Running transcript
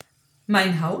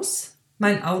Mein Haus,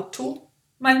 mein Auto,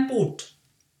 mein Boot.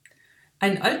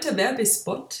 Ein alter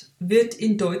Werbespot wird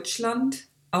in Deutschland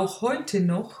auch heute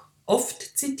noch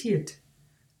oft zitiert.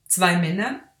 Zwei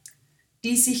Männer,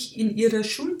 die sich in ihrer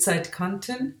Schulzeit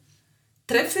kannten,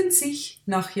 treffen sich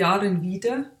nach Jahren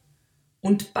wieder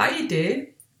und beide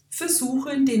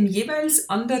versuchen dem jeweils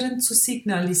anderen zu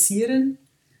signalisieren,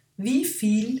 wie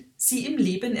viel sie im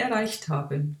Leben erreicht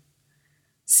haben.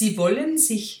 Sie wollen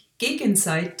sich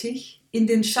gegenseitig in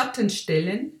den Schatten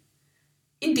stellen,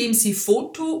 indem sie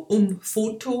Foto um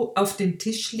Foto auf den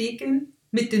Tisch legen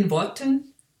mit den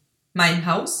Worten Mein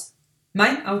Haus,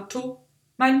 mein Auto,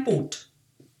 mein Boot.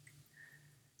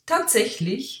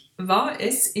 Tatsächlich war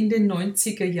es in den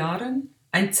 90er Jahren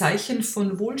ein Zeichen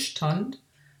von Wohlstand,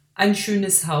 ein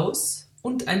schönes Haus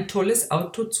und ein tolles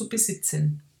Auto zu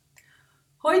besitzen.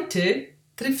 Heute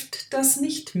trifft das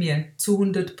nicht mehr zu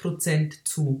 100%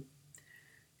 zu.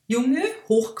 Junge,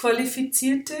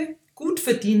 hochqualifizierte, gut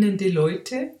verdienende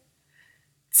Leute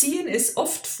ziehen es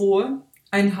oft vor,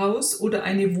 ein Haus oder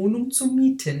eine Wohnung zu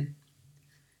mieten.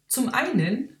 Zum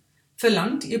einen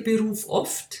verlangt ihr Beruf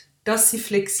oft, dass sie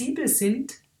flexibel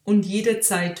sind und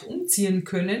jederzeit umziehen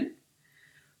können,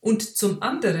 und zum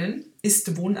anderen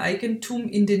ist Wohneigentum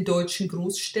in den deutschen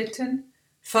Großstädten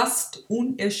fast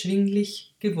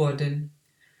unerschwinglich geworden.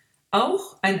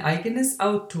 Auch ein eigenes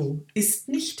Auto ist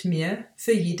nicht mehr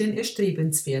für jeden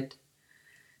erstrebenswert.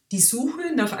 Die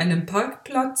Suche nach einem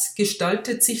Parkplatz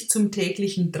gestaltet sich zum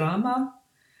täglichen Drama.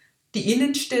 Die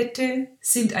Innenstädte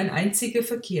sind ein einziger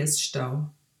Verkehrsstau.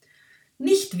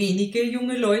 Nicht wenige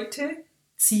junge Leute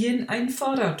ziehen ein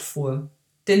Fahrrad vor,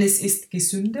 denn es ist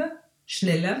gesünder,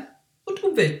 schneller und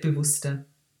umweltbewusster.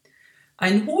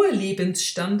 Ein hoher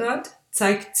Lebensstandard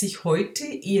zeigt sich heute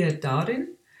eher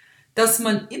darin, dass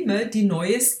man immer die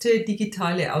neueste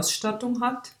digitale Ausstattung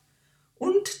hat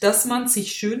und dass man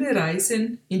sich schöne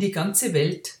Reisen in die ganze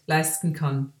Welt leisten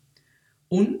kann.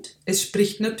 Und es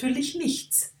spricht natürlich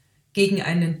nichts gegen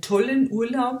einen tollen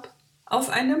Urlaub auf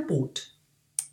einem Boot.